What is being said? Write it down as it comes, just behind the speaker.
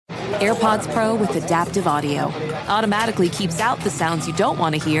AirPods Pro with adaptive audio automatically keeps out the sounds you don't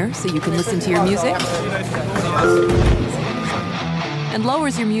want to hear so you can listen to your music, and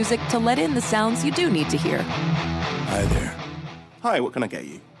lowers your music to let in the sounds you do need to hear. Hi there. Hi, what can I get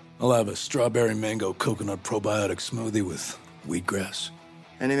you? I'll have a strawberry mango coconut probiotic smoothie with wheatgrass.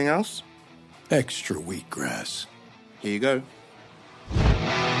 Anything else? Extra wheatgrass. Here you go.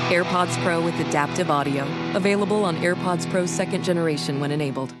 AirPods Pro with adaptive audio. Available on AirPods Pro 2nd generation when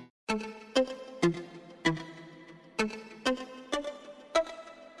enabled.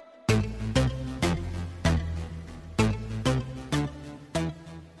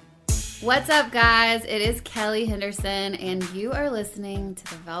 What's up, guys? It is Kelly Henderson, and you are listening to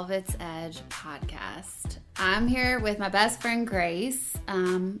the Velvet's Edge podcast. I'm here with my best friend, Grace.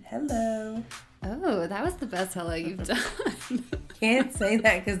 Hello. Oh, that was the best hello you've done. Can't say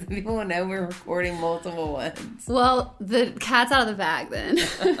that because people will know we're recording multiple ones. Well, the cat's out of the bag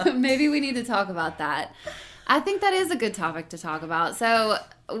then. Maybe we need to talk about that. I think that is a good topic to talk about. So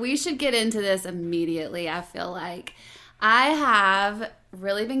we should get into this immediately, I feel like. I have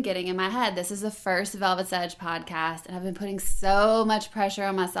really been getting in my head, this is the first Velvet's Edge podcast, and I've been putting so much pressure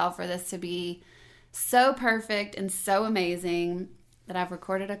on myself for this to be so perfect and so amazing that I've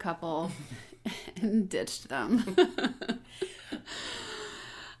recorded a couple and ditched them.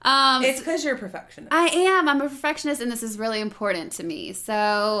 It's because you're a perfectionist. I am. I'm a perfectionist, and this is really important to me.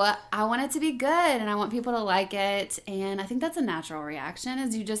 So I want it to be good, and I want people to like it, and I think that's a natural reaction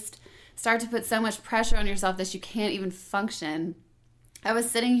as you just start to put so much pressure on yourself that you can't even function. I was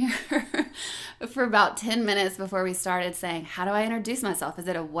sitting here for about 10 minutes before we started saying, how do I introduce myself? Is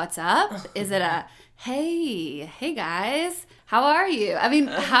it a what's up? Is it a, hey guys, how are you? I mean,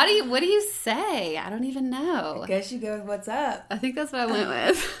 what do you say? I don't even know. I guess you go with what's up. I think that's what I went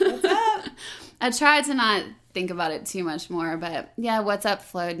with. What's up? I tried to not think about it too much more, but yeah, what's up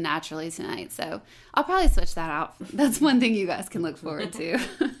flowed naturally tonight. So I'll probably switch that out. That's one thing you guys can look forward to.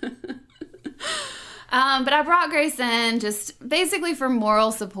 But I brought Grace in just basically for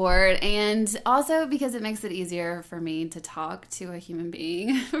moral support, and also because it makes it easier for me to talk to a human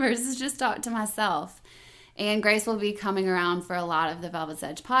being versus just talk to myself. And Grace will be coming around for a lot of the Velvet's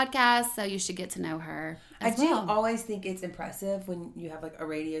Edge podcast, so you should get to know her as I do well. always think it's impressive when you have like a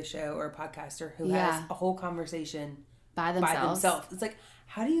radio show or a podcaster who has a whole conversation by themselves. It's like,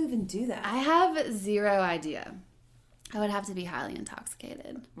 how do you even do that? I have zero idea. I would have to be highly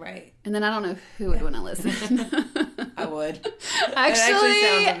intoxicated. Right. And then I don't know who would want to listen. I would.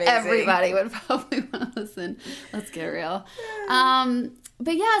 Actually, everybody would probably want to listen. Let's get real.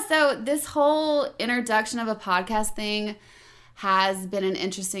 But yeah, so this whole introduction of a podcast thing has been an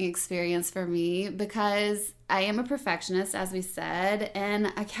interesting experience for me because I am a perfectionist, as we said,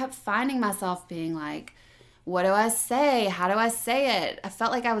 and I kept finding myself being like, what do I say? How do I say it? I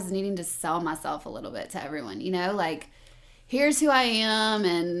felt like I was needing to sell myself a little bit to everyone, you know, like, here's who I am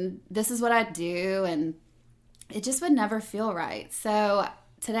and this is what I do, and it just would never feel right. So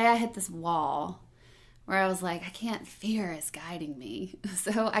today I hit this wall where I was like, fear is guiding me.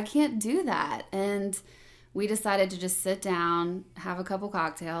 So I can't do that. And we decided to just sit down, have a couple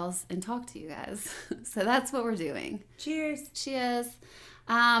cocktails, and talk to you guys. So that's what we're doing. Cheers. Cheers.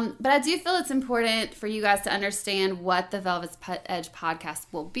 But I do feel it's important for you guys to understand what the Velvet's Edge podcast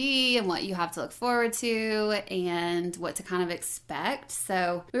will be and what you have to look forward to and what to kind of expect.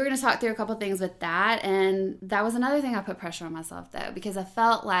 So we were going to talk through a couple things with that. And that was another thing I put pressure on myself, though, because I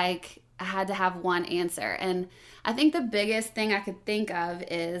felt like I had to have one answer. And I think the biggest thing I could think of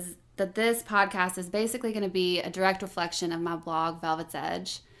is that this podcast is basically going to be a direct reflection of my blog, Velvet's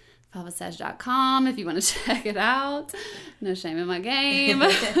Edge. velvetsedge.com if you want to check it out. No shame in my game.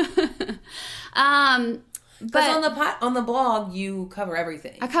 But on the blog you cover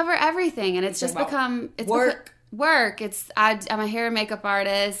everything. I cover everything, and it's just become work. I'm a hair and makeup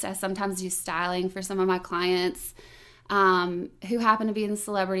artist. I sometimes do styling for some of my clients who happen to be in the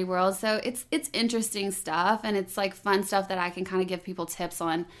celebrity world. So it's interesting stuff, and it's like fun stuff that I can kind of give people tips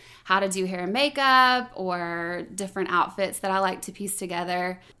on how to do hair and makeup or different outfits that I like to piece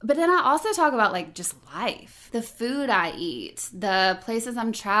together. But then I also talk about like just life, the food I eat, the places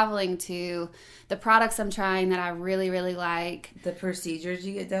I'm traveling to, the products I'm trying that I really, really like. The procedures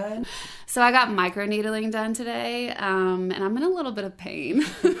you get done. So I got microneedling done today, and I'm in a little bit of pain.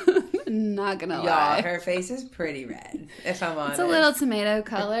 Not gonna lie. Y'all, her face is pretty red, if I'm honest. It's a little tomato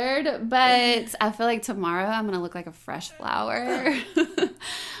colored, but I feel like tomorrow I'm gonna look like a fresh flower.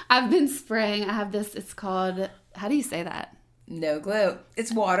 I've been spraying. I have this, it's called, how do you say that? No glue.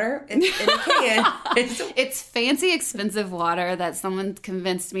 It's water. It's in a can. It's fancy, expensive water that someone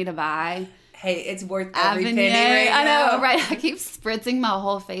convinced me to buy. hey, it's worth every penny right now. I know, right? I keep spritzing my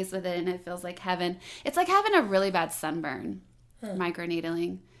whole face with it, and it feels like heaven. It's like having a really bad sunburn,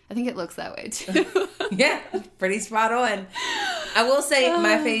 microneedling. I think it looks that way, too. Yeah, pretty spot on. I will say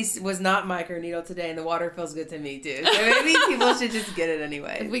my face was not microneedled today, and the water feels good to me, too. So maybe people should just get it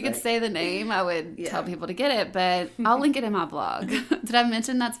anyway. If we could say the name, I would tell people to get it, but I'll link it in my blog. Did I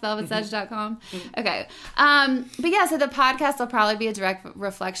mention that's velvetsedge.com? Okay. But yeah, so the podcast will probably be a direct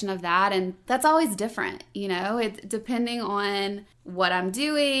reflection of that, and that's always different, you know? It's depending on what I'm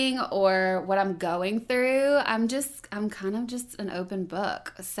doing or what I'm going through. I'm kind of just an open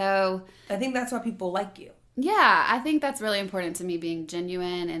book. So I think that's why people like you. Yeah, I think that's really important to me, being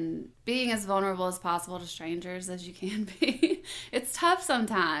genuine and being as vulnerable as possible to strangers as you can be. It's tough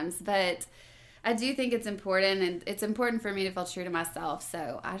sometimes, but I do think it's important, and it's important for me to feel true to myself.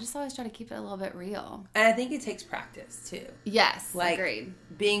 So I just always try to keep it a little bit real. And I think it takes practice, too. Yes, like, agreed.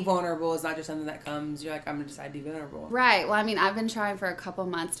 Being vulnerable is not just something that comes, you're like, I'm going to decide to be vulnerable. Right. Well, I mean, I've been trying for a couple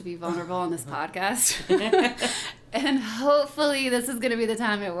months to be vulnerable on this podcast. And hopefully this is going to be the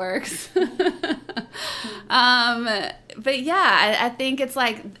time it works. But yeah, I think it's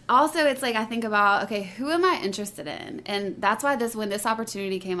like, also it's like I think about, okay, who am I interested in? And that's why when this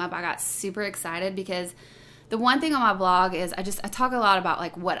opportunity came up, I got super excited, because the one thing on my blog is I talk a lot about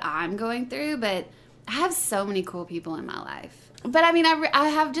like what I'm going through, but I have so many cool people in my life. But I mean, I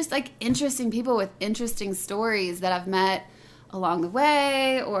have just like interesting people with interesting stories that I've met along the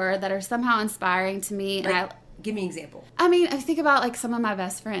way, or that are somehow inspiring to me. And give me an example. I mean, I think about like some of my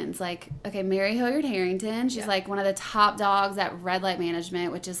best friends, like, okay, Mary Hilliard Harrington. She's like one of the top dogs at Red Light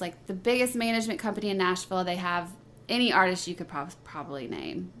Management, which is like the biggest management company in Nashville. They have any artist you could probably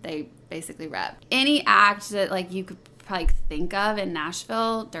name. They basically rep any act that like you could probably think of in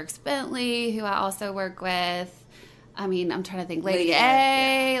Nashville. Dierks Bentley, who I also work with. I mean, I'm trying to think. Lady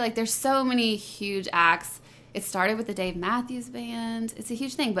A. Like, there's so many huge acts. It started with the Dave Matthews Band. It's a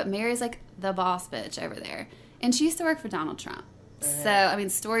huge thing. But Mary's like the boss bitch over there. And she used to work for Donald Trump. So, I mean,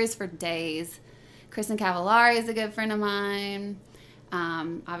 stories for days. Kristen Cavallari is a good friend of mine.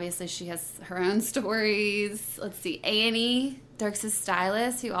 Obviously, she has her own stories. Let's see. Annie, Dierks'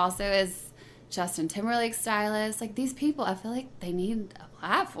 stylist, who also is Justin Timberlake's stylist. Like, these people, I feel like they need a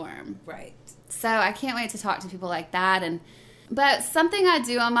platform. Right. So I can't wait to talk to people like that. But something I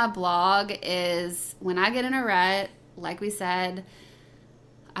do on my blog is when I get in a rut, like we said,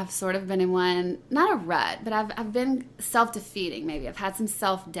 I've sort of been in one, not a rut, but I've been self-defeating maybe. I've had some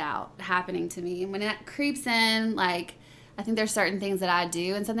self-doubt happening to me. And when that creeps in, like, I think there's certain things that I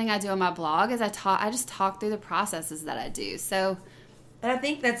do. And something I do on my blog is I just talk through the processes that I do. So, and I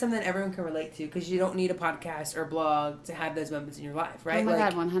think that's something that everyone can relate to, because you don't need a podcast or blog to have those moments in your life, right? Oh my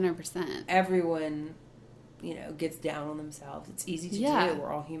God, 100%. Everyone, gets down on themselves. It's easy to do.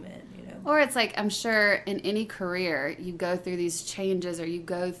 We're all human, Or it's like, I'm sure in any career, you go through these changes, or you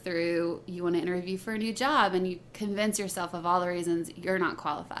want to interview for a new job, and you convince yourself of all the reasons you're not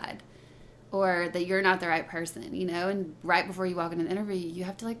qualified, or that you're not the right person, and right before you walk into the interview, you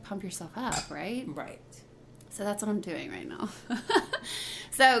have to like pump yourself up, right? Right. So that's what I'm doing right now.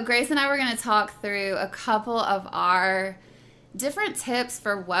 So Grace and I were going to talk through a couple of our different tips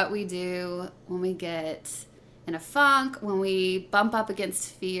for what we do when we get in a funk, when we bump up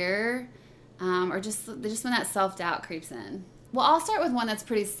against fear, or just when that self-doubt creeps in. Well, I'll start with one that's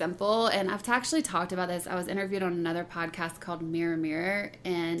pretty simple, and I've actually talked about this. I was interviewed on another podcast called Mirror Mirror,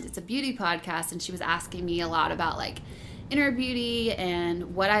 and it's a beauty podcast, and she was asking me a lot about like inner beauty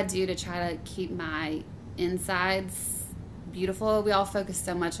and what I do to try to keep my insides beautiful. We all focus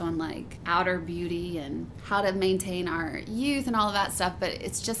so much on like outer beauty and how to maintain our youth and all of that stuff, but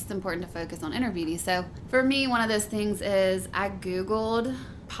it's just important to focus on inner beauty. So for me, one of those things is I Googled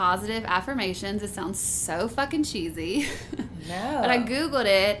positive affirmations. It sounds so fucking cheesy. No. But I Googled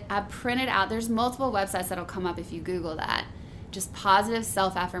it. I printed out, there's multiple websites that'll come up if you Google that, just positive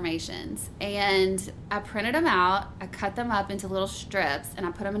self-affirmations. And I printed them out, I cut them up into little strips, and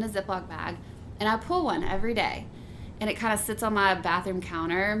I put them in a Ziploc bag, and I pull one every day. And it kind of sits on my bathroom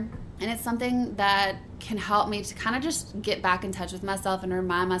counter. And it's something that can help me to kind of just get back in touch with myself and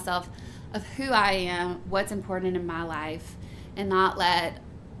remind myself of who I am, what's important in my life, and not let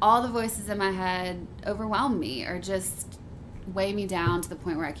all the voices in my head overwhelm me or just weigh me down to the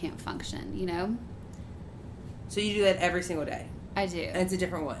point where I can't function, So you do that every single day? I do. And it's a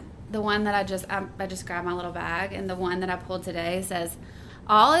different one? The one that I just grabbed my little bag, and the one that I pulled today says,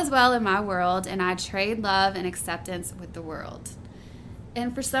 "All is well in my world, and I trade love and acceptance with the world."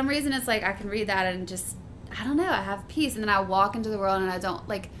 And for some reason, it's like I can read that and just, I don't know, I have peace. And then I walk into the world and I don't,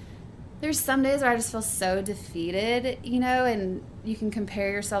 like, there's some days where I just feel so defeated, and you can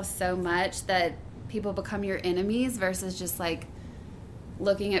compare yourself so much that people become your enemies versus just like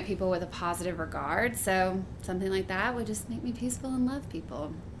looking at people with a positive regard. So something like that would just make me peaceful and love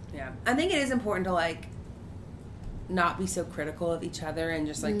people. Yeah. I think it is important to like not be so critical of each other and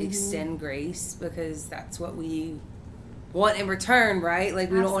just like extend grace, because that's what we want in return, right?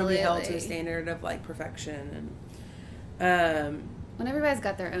 Like we don't want to be held to a standard of like perfection. And when everybody's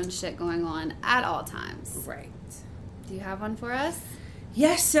got their own shit going on at all times. Right. Do you have one for us?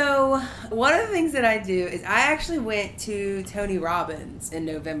 Yes, so one of the things that I do is I actually went to Tony Robbins in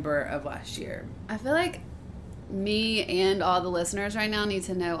November of last year. I feel like me and all the listeners right now need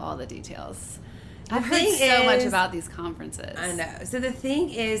to know all the details. I've heard so much about these conferences. I know. So the thing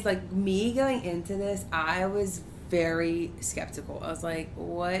is, like, me going into this, I was very skeptical. I was like,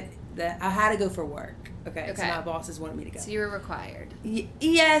 what? I had to go for work. Okay. So my bosses wanted me to go. So you were required.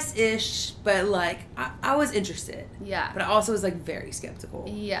 Yes-ish, but like I was interested. Yeah. But I also was like very skeptical.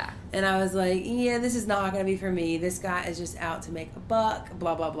 Yeah. And I was like, yeah, this is not going to be for me. This guy is just out to make a buck,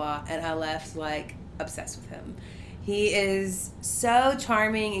 blah, blah, blah. And I left like obsessed with him. He is so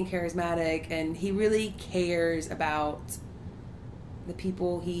charming and charismatic, and he really cares about the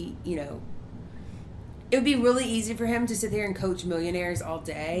people he, you know. It would be really easy for him to sit there and coach millionaires all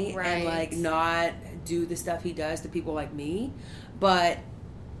day and like not do the stuff he does to people like me, but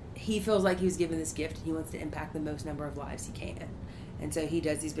he feels like he was given this gift and he wants to impact the most number of lives he can. And so he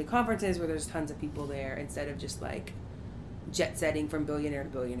does these big conferences where there's tons of people there instead of just like jet setting from billionaire to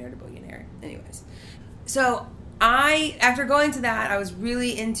billionaire to billionaire. Anyways, so after going to that, I was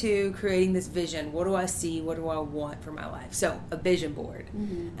really into creating this vision. What do I see? What do I want for my life? So a vision board.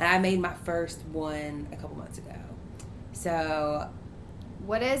 Mm-hmm. And I made my first one a couple months ago. So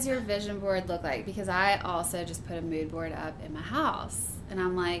what does your vision board look like? Because I also just put a mood board up in my house, and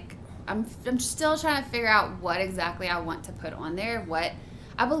I'm like, I'm still trying to figure out what exactly I want to put on there.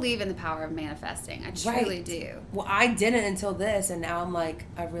 I believe in the power of manifesting. I truly do. Well, I didn't until this, and now I'm like,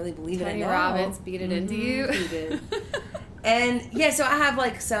 I really believe in it now. Tony Robbins beat it into you. He did. And yeah, so I have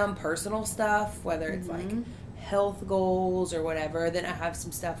like some personal stuff, whether it's like health goals or whatever. Then I have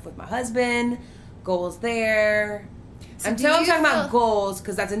some stuff with my husband, goals there. I'm talking about goals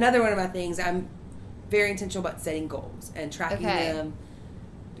because that's another one of my things. I'm very intentional about setting goals and tracking them.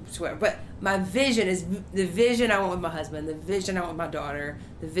 But my vision is the vision I want with my husband, the vision I want with my daughter,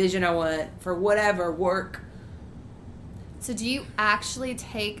 the vision I want for whatever work. So do you actually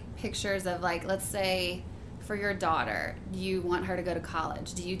take pictures of, like, let's say for your daughter, you want her to go to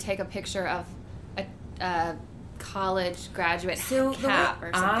college. Do you take a picture of a college graduate cap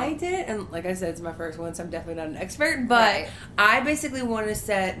or something? I did, and like I said, it's my first one, so I'm definitely not an expert, but I basically want to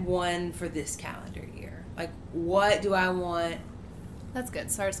set one for this calendar year. Like, what do I want? That's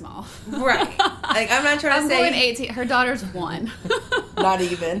good. Start small. Right. Like, I'm not trying to say... I'm going 18. Her daughter's 1. Not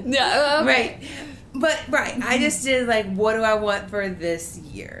even. Yeah. Okay. Right. But, I just did, like, what do I want for this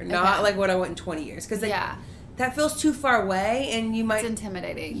year? Not, like, what I want in 20 years. Because, like, that feels too far away, and you might... It's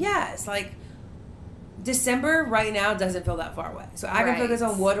intimidating. Yes. Like, December right now doesn't feel that far away. So I can focus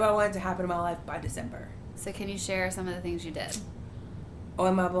on what do I want to happen in my life by December. So can you share some of the things you did?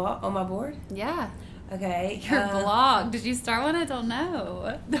 On my board? Yeah. Okay. Your blog. Did you start one? I don't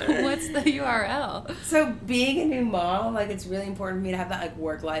know. What's the URL? So being a new mom, like, it's really important for me to have that, like,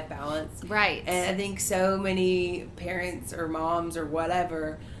 work-life balance. Right. And I think so many parents or moms or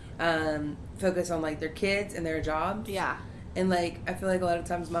whatever focus on, like, their kids and their jobs. Yeah. And, like, I feel like a lot of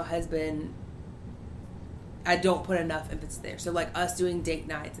times my husband, I don't put enough emphasis there. So, like, us doing date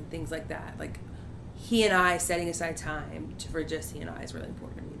nights and things like that, like, he and I setting aside time for just he and I is really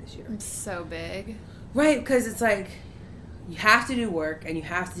important to me this year. It's so big. Right, because it's like you have to do work and you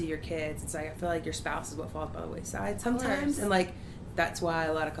have to do your kids. It's like I feel like your spouse is what falls by the wayside sometimes. And, like, that's why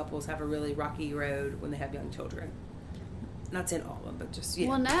a lot of couples have a really rocky road when they have young children. Not saying all of them, but just, you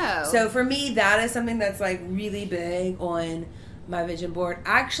know. Well, no. So for me, that is something that's, like, really big on my vision board.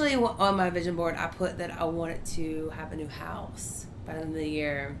 Actually, on my vision board, I put that I wanted to have a new house by the end of the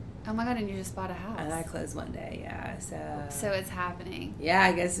year. Oh my God, and you just bought a house. And I closed one day, yeah. So it's happening. Yeah,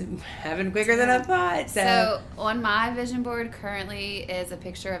 I guess it's happening quicker than I thought. So on my vision board currently is a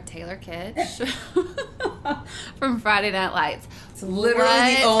picture of Taylor Kitsch from Friday Night Lights. It's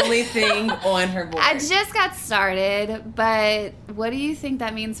literally the only thing on her board. I just got started, but what do you think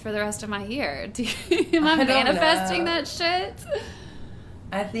that means for the rest of my year? Am I manifesting that shit?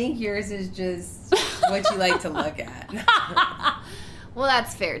 I think yours is just what you like to look at. Well,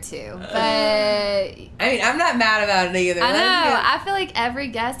 that's fair too, but I mean, I'm not mad about it either. I know. I feel like every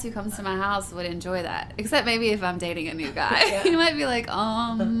guest who comes to my house would enjoy that, except maybe if I'm dating a new guy. He might be like,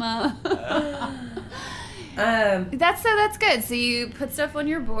 That's good. So you put stuff on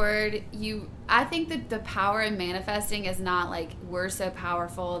your board. I think that the power in manifesting is not like we're so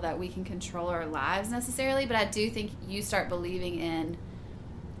powerful that we can control our lives necessarily, but I do think you start believing in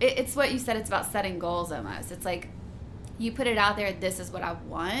it's what you said. It's about setting goals almost. It's like you put it out there, this is what I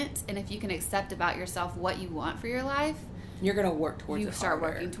want, and if you can accept about yourself what you want for your life, you're going to work towards it. You start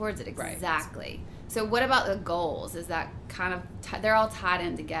harder. working towards it. Exactly. Right. So what about the goals? Is that kind of they're all tied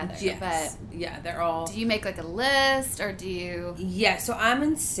in together? Yes. But yeah, they're all. Do you make like a list, or do you? Yeah. So I'm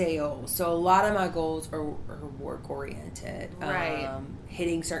in sales, so a lot of my goals are work oriented. Right.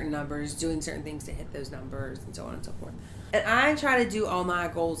 Hitting certain numbers, doing certain things to hit those numbers, and so on and so forth. And I try to do all my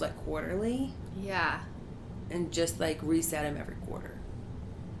goals like quarterly. Yeah. And just like reset them every quarter.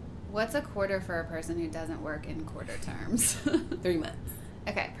 What's a quarter for a person who doesn't work in quarter terms? 3 months.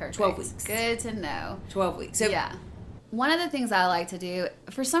 Okay, perfect. 12 weeks. Good to know. 12 weeks. So, yeah. One of the things I like to do,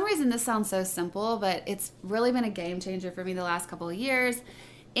 for some reason this sounds so simple, but it's really been a game changer for me the last couple of years.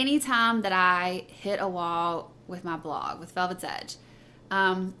 Anytime that I hit a wall with my blog, with Velvet's Edge,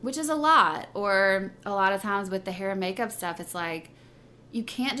 which is a lot, or a lot of times with the hair and makeup stuff, it's like, you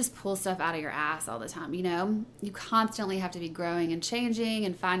can't just pull stuff out of your ass all the time, you know? You constantly have to be growing and changing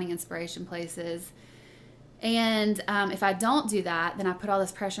and finding inspiration places. And if I don't do that, then I put all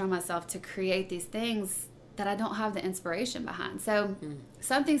this pressure on myself to create these things that I don't have the inspiration behind. So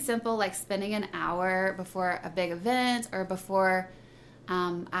something simple like spending an hour before a big event or before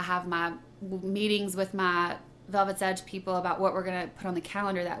I have my meetings with my Velvet's Edge people about what we're going to put on the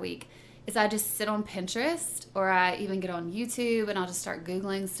calendar that week is I just sit on Pinterest, or I even get on YouTube and I'll just start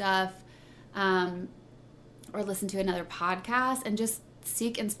Googling stuff, or listen to another podcast and just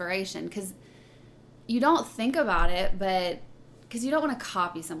seek inspiration, because you don't think about it, but because you don't want to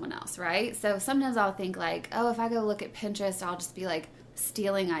copy someone else, right? So sometimes I'll think like, oh, if I go look at Pinterest, I'll just be like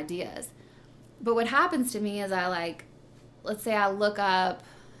stealing ideas. But what happens to me is let's say I look up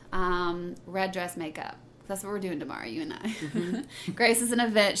red dress makeup. That's what we're doing tomorrow, you and I. Mm-hmm. Grace is an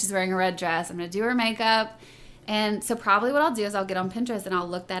event. She's wearing a red dress. I'm going to do her makeup. And so probably what I'll do is I'll get on Pinterest and I'll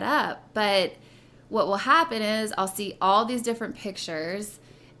look that up. But what will happen is I'll see all these different pictures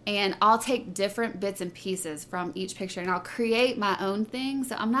and I'll take different bits and pieces from each picture and I'll create my own thing.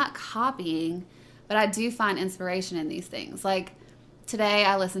 So I'm not copying, but I do find inspiration in these things. Like today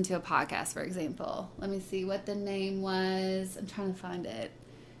I listened to a podcast, for example. Let me see what the name was. I'm trying to find it.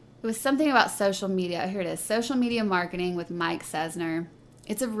 It was something about social media. Here it is. Social Media Marketing with Mike Sesner.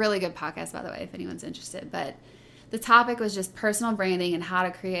 It's a really good podcast, by the way, if anyone's interested. But the topic was just personal branding and how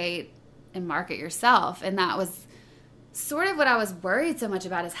to create and market yourself. And that was sort of what I was worried so much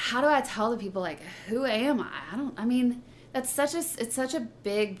about, is how do I tell the people, like, who am I? It's such a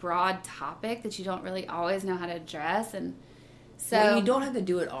big, broad topic that you don't really always know how to address. And so well, you don't have to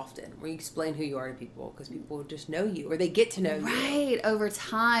do it often where you explain who you are to people, because people just know you, or they get to know you. Right, over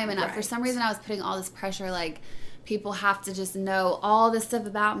time. And for some reason I was putting all this pressure, like people have to just know all this stuff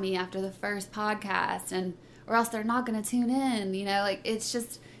about me after the first podcast, and or else they're not going to tune in, you know, like it's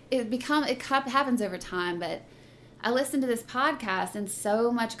just, it happens over time. But I listened to this podcast and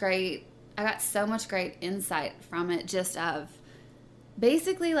I got so much great insight from it, just of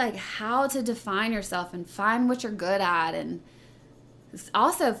basically like how to define yourself and find what you're good at, and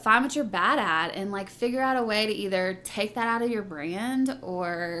also find what you're bad at, and like figure out a way to either take that out of your brand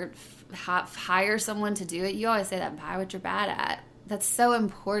or hire someone to do it. You always say that, buy what you're bad at. That's so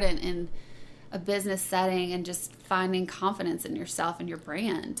important in a business setting, and just finding confidence in yourself and your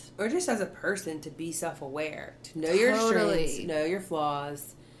brand. Or just as a person, to be self-aware, to know your strengths, know your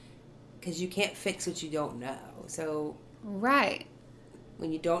flaws, because you can't fix what you don't know. So right.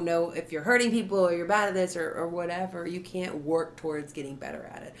 When you don't know if you're hurting people or you're bad at this or whatever, you can't work towards getting better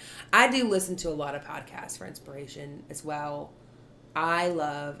at it. I do listen to a lot of podcasts for inspiration as well. I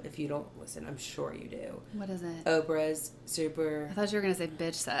love, if you don't listen, I'm sure you do. What is it? Oprah's super... I thought you were going to say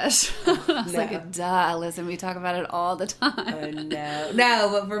Bitch Sesh. I was like, duh, listen, we talk about it all the time. No,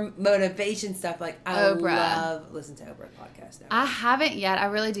 but for motivation stuff, like I love listening to Oprah podcast now. I haven't yet. I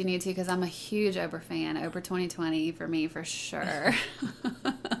really do need to, because I'm a huge Oprah fan. Oprah 2020 for me, for sure.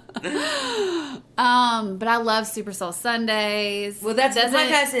 But I love Super Soul Sundays. Well, that's what the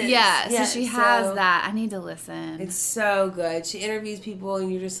podcast is. Yeah, so she has that. I need to listen. It's so good. She interviews people,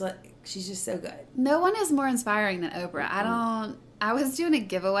 and you're just like, she's just so good. No one is more inspiring than Oprah. I was doing a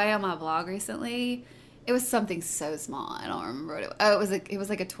giveaway on my blog recently. It was something so small. I don't remember what it was. Oh, it was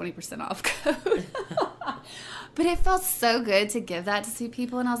like a 20% off code. But it felt so good to give that to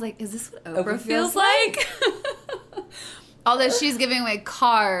people, and I was like, is this what Oprah feels like? Although she's giving away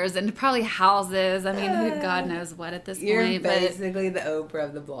cars and probably houses. I mean, who God knows what at this You're point. basically the Oprah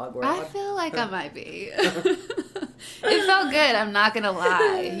of the blog world. I feel like I might be. It felt good. I'm not going to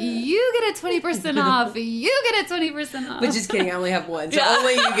lie. You get a 20% off. You get a 20% off. But just kidding. I only have one. So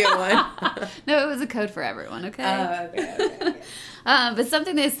only you get one. No, it was a code for everyone, okay? Okay. But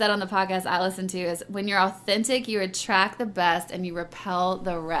something they said on the podcast I listened to is when you're authentic, you attract the best and you repel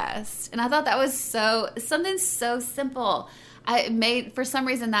the rest. And I thought that was something so simple. For some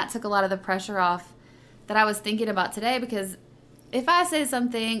reason, that took a lot of the pressure off that I was thinking about today, because if I say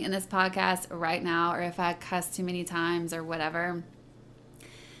something in this podcast right now, or if I cuss too many times or whatever,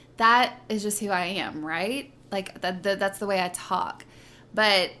 that is just who I am, right? Like that's the way I talk.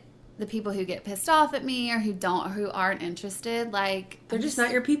 But the people who get pissed off at me or who aren't interested, like, They're just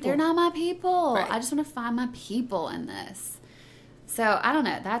not your people. They're not my people. Right. I just want to find my people in this. So I don't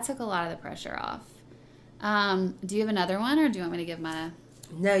know. That took a lot of the pressure off. Do you have another one, or do you want me to give my?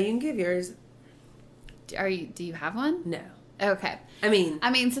 No, you can give yours. Do you have one? No. Okay. I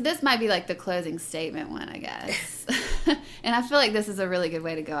mean, so this might be like the closing statement one, I guess. And I feel like this is a really good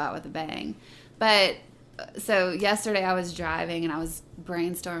way to go out with a bang. But so yesterday I was driving and I was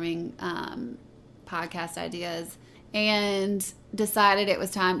brainstorming podcast ideas and decided it was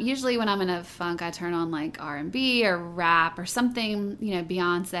time. Usually when I'm in a funk, I turn on like R&B or rap or something,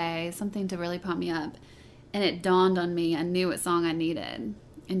 Beyonce, something to really pump me up. And it dawned on me, I knew what song I needed.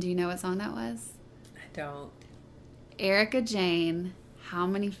 And do you know what song that was? I don't. Erika Jane, How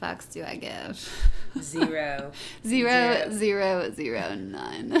Many Fucks Do I Give? 0. 0,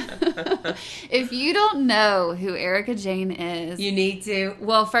 none. If you don't know who Erika Jane is, You need to.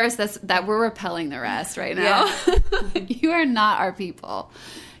 well, first that we're repelling the rest right now. Yeah. You are not our people.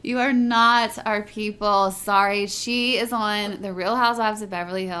 You are not our people. Sorry. She is on The Real Housewives of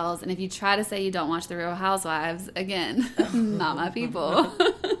Beverly Hills, and if you try to say you don't watch The Real Housewives, again, not my people.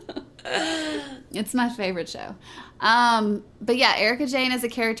 It's my favorite show. But yeah, Erika Jane is a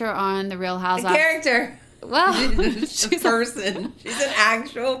character on The Real A Housewives. character. Well, She's a person. She's an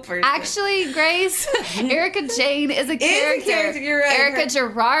actual person. actually, Grace, Erika Jane is a character. You're right. Erika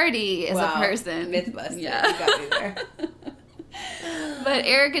Girardi is Wow. a person. Mythbusters. Yeah. You got me there. But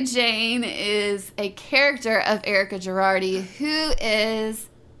Erika Jane is a character of Erika Girardi, who is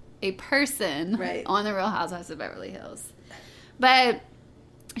a person Right. on The Real Housewives of Beverly Hills. But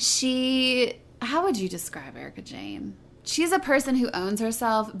how would you describe Erika Jane? She's a person who owns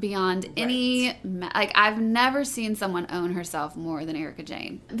herself beyond any, like, I've never seen someone own herself more than Erika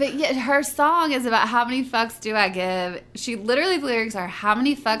Jane. But yet her song is about how many fucks do I give. She literally, the lyrics are, how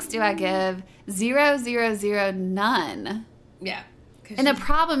many fucks do I give? 0, none. Yeah. And the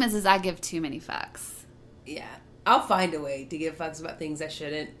problem is I give too many fucks. Yeah. I'll find a way to give fucks about things I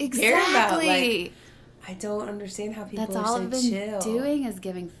shouldn't Exactly. care about. Like, I don't understand how people That's are all so I've been chill. doing is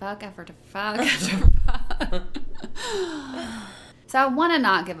giving fuck after fuck after fuck. So I want to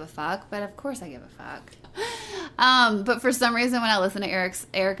not give a fuck, but of course I give a fuck. But for some reason when I listen to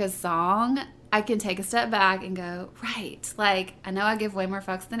Erika's song, I can take a step back and go, right, like, I know I give way more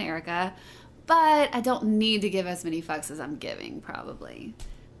fucks than Erika, but I don't need to give as many fucks as I'm giving, probably.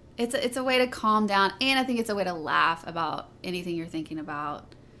 It's a way to calm down, and I think it's a way to laugh about anything you're thinking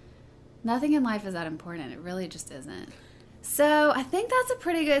about. Nothing in life is that important. It really just isn't. So I think that's a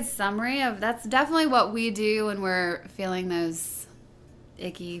pretty good summary of, that's definitely what we do when we're feeling those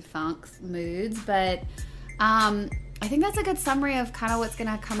icky funk moods. But I think that's a good summary of kind of what's going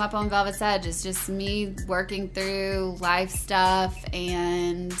to come up on Velvet's Edge. It's just me working through life stuff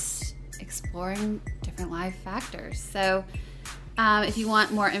and exploring different life factors. So if you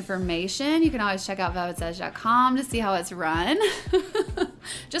want more information, you can always check out velvetsedge.com to see how it's run.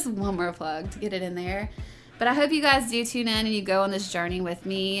 Just one more plug to get it in there. But I hope you guys do tune in and you go on this journey with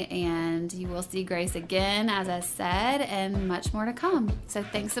me, and you will see Grace again, as I said, and much more to come. So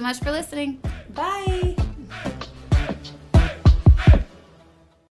thanks so much for listening. Bye.